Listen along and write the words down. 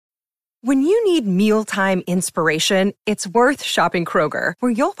When you need mealtime inspiration, it's worth shopping Kroger,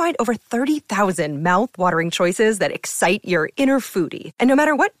 where you'll find over 30,000 mouth-watering choices that excite your inner foodie. And no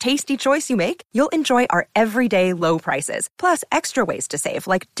matter what tasty choice you make, you'll enjoy our everyday low prices, plus extra ways to save,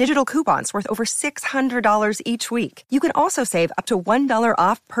 like digital coupons worth over $600 each week. You can also save up to $1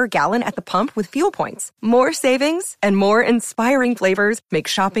 off per gallon at the pump with fuel points. More savings and more inspiring flavors make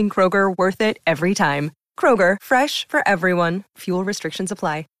shopping Kroger worth it every time. Kroger, fresh for everyone. Fuel restrictions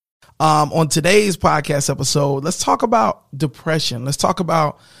apply. On today's podcast episode, let's talk about depression. Let's talk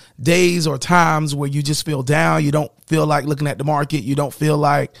about days or times where you just feel down. You don't feel like looking at the market. You don't feel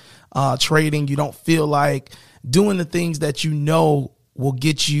like trading. You don't feel like doing the things that you know will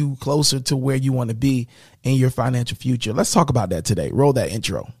get you closer to where you want to be in your financial future. Let's talk about that today. Roll that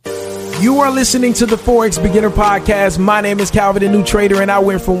intro. You are listening to the Forex Beginner Podcast. My name is Calvin, the new trader, and I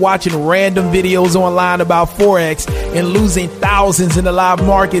went from watching random videos online about Forex and losing thousands in the live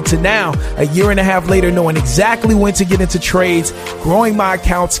market to now, a year and a half later, knowing exactly when to get into trades, growing my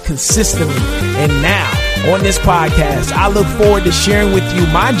accounts consistently. And now, on this podcast, I look forward to sharing with you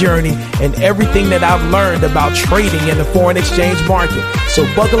my journey and everything that I've learned about trading in the foreign exchange market. So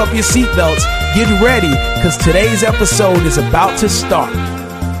buckle up your seatbelts, get ready, because today's episode is about to start.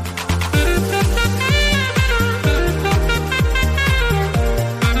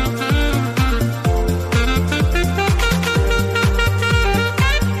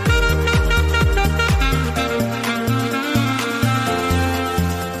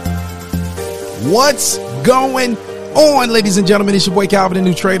 What's going on, ladies and gentlemen? It's your boy Calvin, the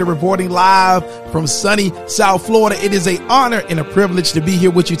new trader, reporting live from sunny South Florida. It is an honor and a privilege to be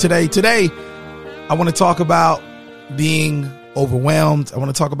here with you today. Today, I want to talk about being overwhelmed. I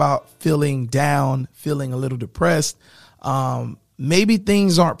want to talk about feeling down, feeling a little depressed. Maybe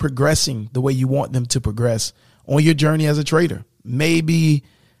things aren't progressing the way you want them to progress on your journey as a trader. Maybe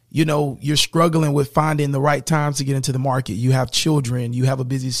you're struggling with finding the right times to get into the market. You have children, you have a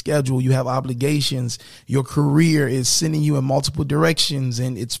busy schedule, you have obligations. Your career is sending you in multiple directions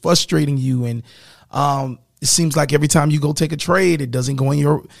and it's frustrating you. And it seems like every time you go take a trade, it doesn't go in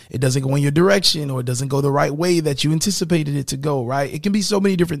your direction, or it doesn't go the right way that you anticipated it to go, right? It can be so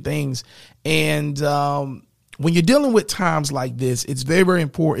many different things. And when you're dealing with times like this, it's very, very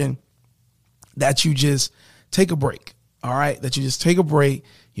important that you just take a break. All right, that you just take a break,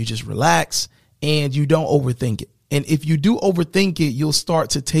 you just relax, and you don't overthink it. And if you do overthink it, you'll start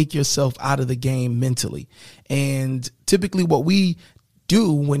to take yourself out of the game mentally. And typically what we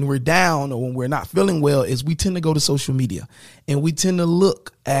do when we're down or when we're not feeling well is we tend to go to social media and we tend to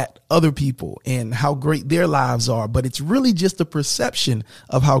look at other people and how great their lives are. But it's really just the perception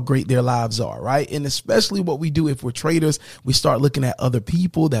of how great their lives are, right? And especially what we do if we're traders, we start looking at other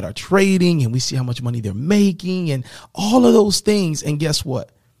people that are trading and we see how much money they're making and all of those things. And guess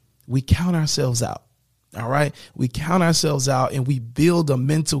what? We count ourselves out. All right. We count ourselves out and we build a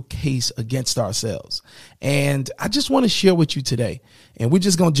mental case against ourselves. And I just want to share with you today, and we're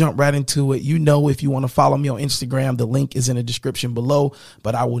just going to jump right into it. If you want to follow me on Instagram, the link is in the description below,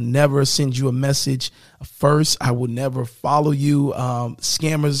 but I will never send you a message first. I will never follow you.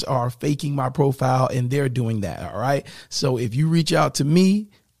 Scammers are faking my profile and they're doing that. All right. So if you reach out to me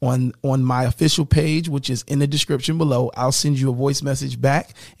on my official page, which is in the description below, I'll send you a voice message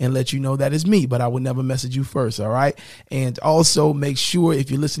back and let you know that is me, but I will never message you first. All right. And also make sure if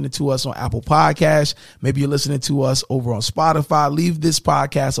you're listening to us on Apple Podcasts, maybe you're listening to us over on Spotify, leave this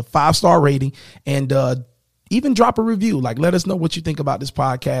podcast a 5-star rating and, even drop a review. Like, let us know what you think about this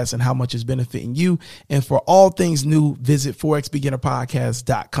podcast and how much it's benefiting you. And for all things new, visit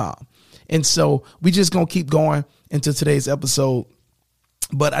forexbeginnerpodcast.com. And so we just going to keep going into today's episode.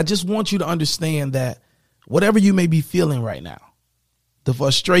 But I just want you to understand that whatever you may be feeling right now, the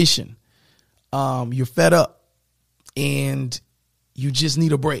frustration, you're fed up and you just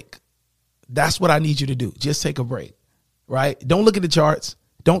need a break. That's what I need you to do. Just take a break, right? Don't look at the charts.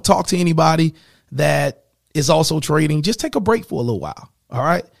 Don't talk to anybody that is also trading. Just take a break for a little while. All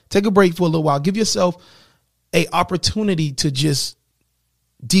right. Take a break for a little while. Give yourself an opportunity to just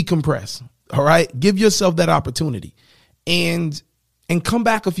decompress. All right. Give yourself that opportunity and come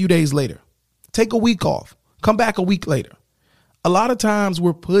back a few days later. Take a week off. Come back a week later. A lot of times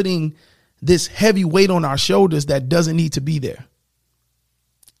we're putting this heavy weight on our shoulders that doesn't need to be there.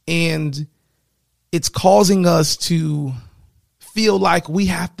 And it's causing us to feel like we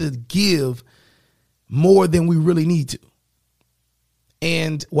have to give more than we really need to.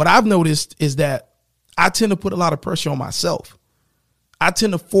 And what I've noticed is that I tend to put a lot of pressure on myself. I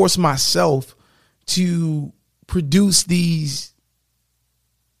tend to force myself to produce these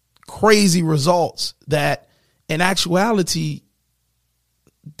crazy results that in actuality,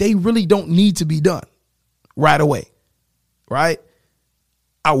 they really don't need to be done right away, right?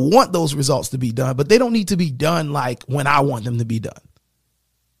 I want those results to be done, but they don't need to be done like when I want them to be done.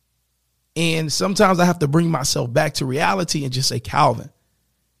 And sometimes I have to bring myself back to reality and just say, Calvin,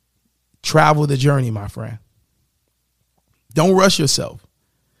 travel the journey, my friend. Don't rush yourself.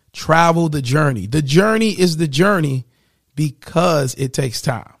 Travel the journey. The journey is the journey because it takes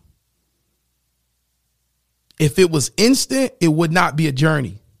time. If it was instant, it would not be a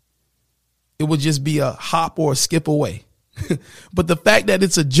journey. It would just be a hop or a skip away. But the fact that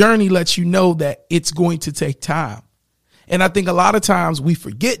it's a journey lets you know that it's going to take time. And I think a lot of times we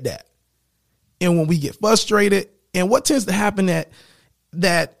forget that. And when we get frustrated, and what tends to happen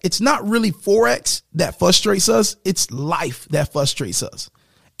that it's not really Forex that frustrates us, it's life that frustrates us.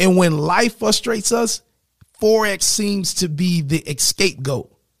 And when life frustrates us, Forex seems to be the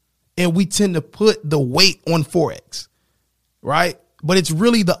scapegoat. And we tend to put the weight on Forex, right? But it's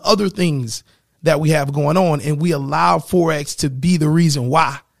really the other things that we have going on. And we allow Forex to be the reason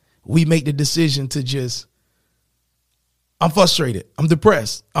why we make the decision to just, I'm frustrated, I'm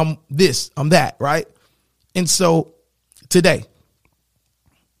depressed, I'm this, I'm that, right? And so today,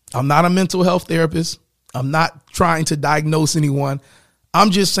 I'm not a mental health therapist. I'm not trying to diagnose anyone. I'm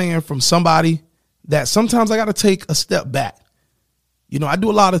just saying from somebody that sometimes I got to take a step back. You know, I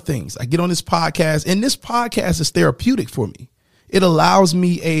do a lot of things. I get on this podcast, and this podcast is therapeutic for me. It allows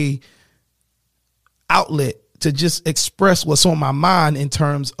me a outlet to just express what's on my mind in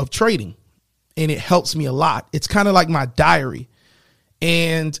terms of trading. And it helps me a lot. It's kind of like my diary.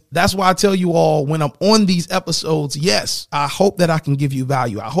 And that's why I tell you all when I'm on these episodes, yes, I hope that I can give you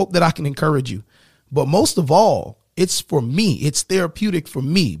value. I hope that I can encourage you. But most of all, it's for me. It's therapeutic for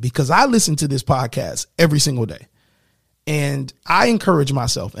me because I listen to this podcast every single day. And I encourage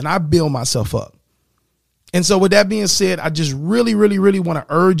myself and I build myself up. And so with that being said, I just really, really, really want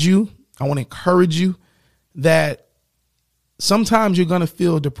to urge you. I want to encourage you that sometimes you're going to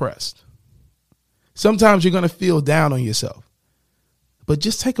feel depressed. Sometimes you're going to feel down on yourself. But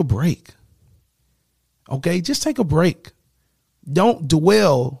just take a break. Okay? Just take a break. Don't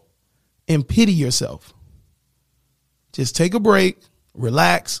dwell and pity yourself. Just take a break,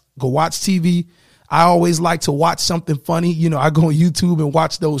 relax, go watch TV. I always like to watch something funny. You know, I go on YouTube and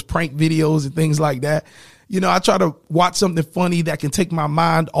watch those prank videos and things like that. You know, I try to watch something funny that can take my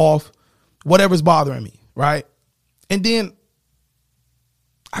mind off whatever's bothering me, right? And then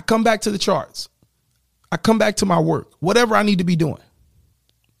I come back to the charts. I come back to my work, whatever I need to be doing.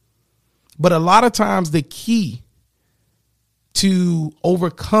 But a lot of times the key to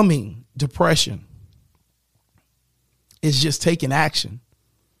overcoming depression is just taking action.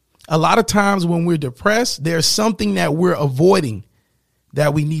 A lot of times when we're depressed, there's something that we're avoiding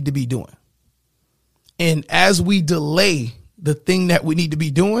that we need to be doing. And as we delay the thing that we need to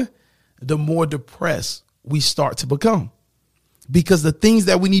be doing, the more depressed we start to become. Because the things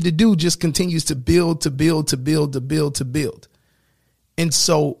that we need to do just continues to build. And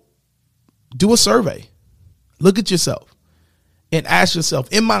so do a survey. Look at yourself and ask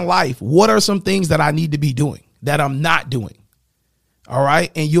yourself, in my life, what are some things that I need to be doing that I'm not doing? All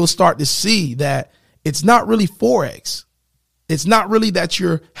right. And you'll start to see that it's not really Forex. It's not really that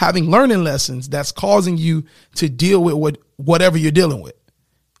you're having learning lessons that's causing you to deal with whatever you're dealing with.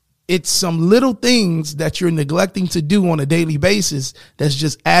 It's some little things that you're neglecting to do on a daily basis that's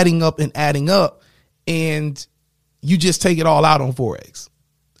just adding up. And you just take it all out on Forex.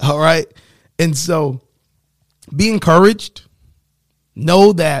 All right. And so be encouraged.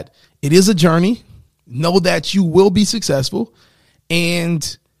 Know that it is a journey. Know that you will be successful.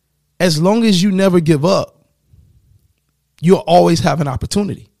 And as long as you never give up, you'll always have an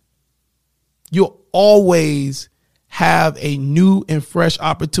opportunity. You'll always have a new and fresh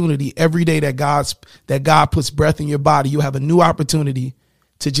opportunity every day that God puts breath in your body. You'll have a new opportunity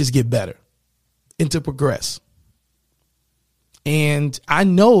to just get better and to progress. And I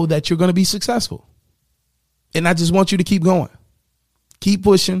know that you're going to be successful. And I just want you to keep going. Keep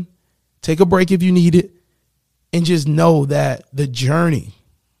pushing. Take a break if you need it. And just know that the journey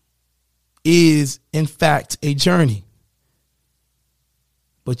is, in fact, a journey.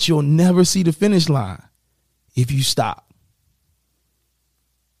 But you'll never see the finish line if you stop.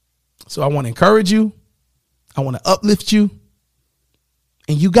 So I want to encourage you. I want to uplift you.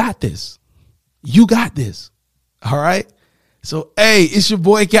 And you got this. You got this. All right. So, hey, it's your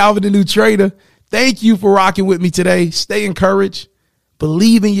boy Calvin, the New Trader. Thank you for rocking with me today. Stay encouraged.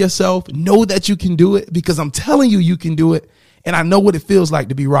 Believe in yourself. Know that you can do it because I'm telling you, you can do it. And I know what it feels like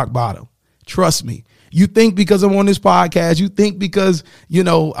to be rock bottom. Trust me. You think because I'm on this podcast, you think because,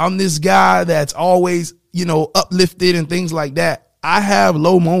 I'm this guy that's always, uplifted and things like that. I have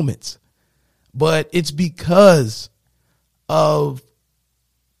low moments, but it's because of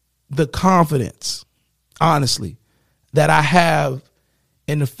the confidence, honestly, that I have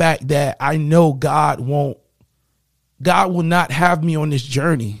in the fact that I know God will not have me on this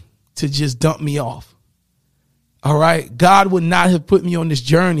journey to just dump me off. All right. God would not have put me on this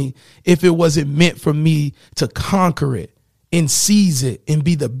journey if it wasn't meant for me to conquer it and seize it and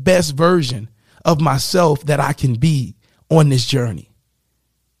be the best version of myself that I can be on this journey.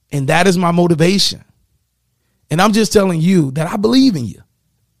 And that is my motivation. And I'm just telling you that I believe in you.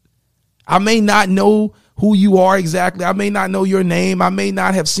 I may not know who you are exactly. I may not know your name. I may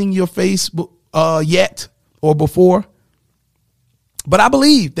not have seen your face yet or before. But I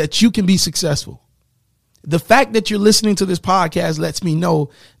believe that you can be successful. The fact that you're listening to this podcast lets me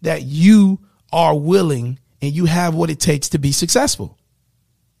know that you are willing and you have what it takes to be successful.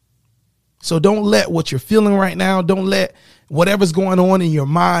 So don't let what you're feeling right now, don't let whatever's going on in your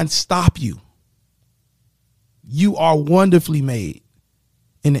mind stop you. You are wonderfully made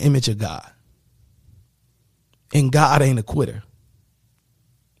in the image of God. And God ain't a quitter.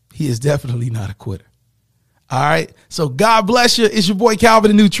 He is definitely not a quitter. All right. So God bless you. It's your boy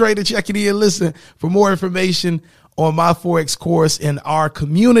Calvin, the New Trader. Check it in. Listen for more information on my Forex course and our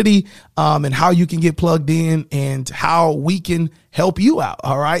community, and how you can get plugged in and how we can help you out.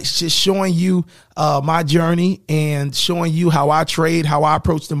 All right. Just showing you my journey and showing you how I trade, how I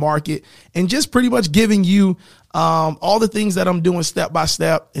approach the market, and just pretty much giving you all the things that I'm doing step by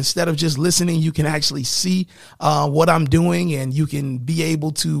step. Instead of just listening, you can actually see what I'm doing, and you can be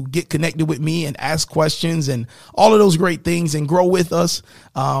able to get connected with me and ask questions and all of those great things and grow with us.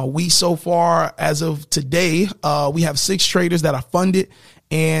 We so far, as of today, we have 6 traders that are funded.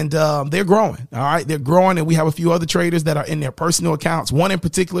 And they're growing. All right. They're growing. And we have a few other traders that are in their personal accounts. One in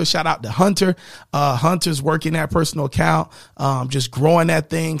particular, shout out to Hunter. Hunter's working that personal account, just growing that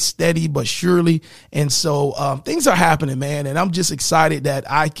thing steady but surely. And so things are happening, man. And I'm just excited that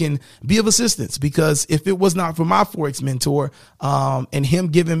I can be of assistance, because if it was not for my Forex mentor and him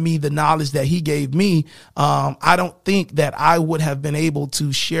giving me the knowledge that he gave me, I don't think that I would have been able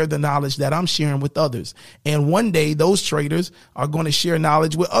to share the knowledge that I'm sharing with others. And one day those traders are going to share knowledge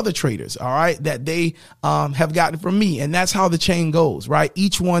with other traders, all right, that they have gotten from me. And that's how the chain goes, right?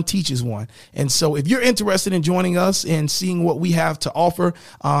 Each one teaches one. And so if you're interested in joining us and seeing what we have to offer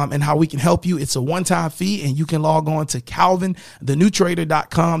and how we can help you, it's a one-time fee, and you can log on to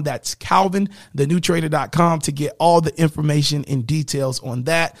calvinthenewtrader.com. That's calvinthenewtrader.com to get all the information and details on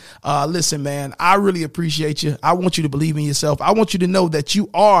that. Listen, man, I really appreciate you. I want you to believe in yourself. I want you to know that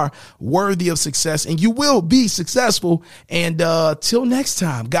you are worthy of success, and you will be successful. And till next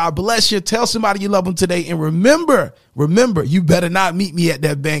time, God bless you. Tell somebody you love them today. And remember, you better not meet me at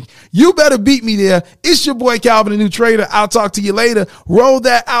that bank. You better beat me there. It's your boy Calvin, the New Trader. I'll talk to you later. Roll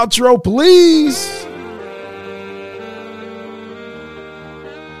that outro, please.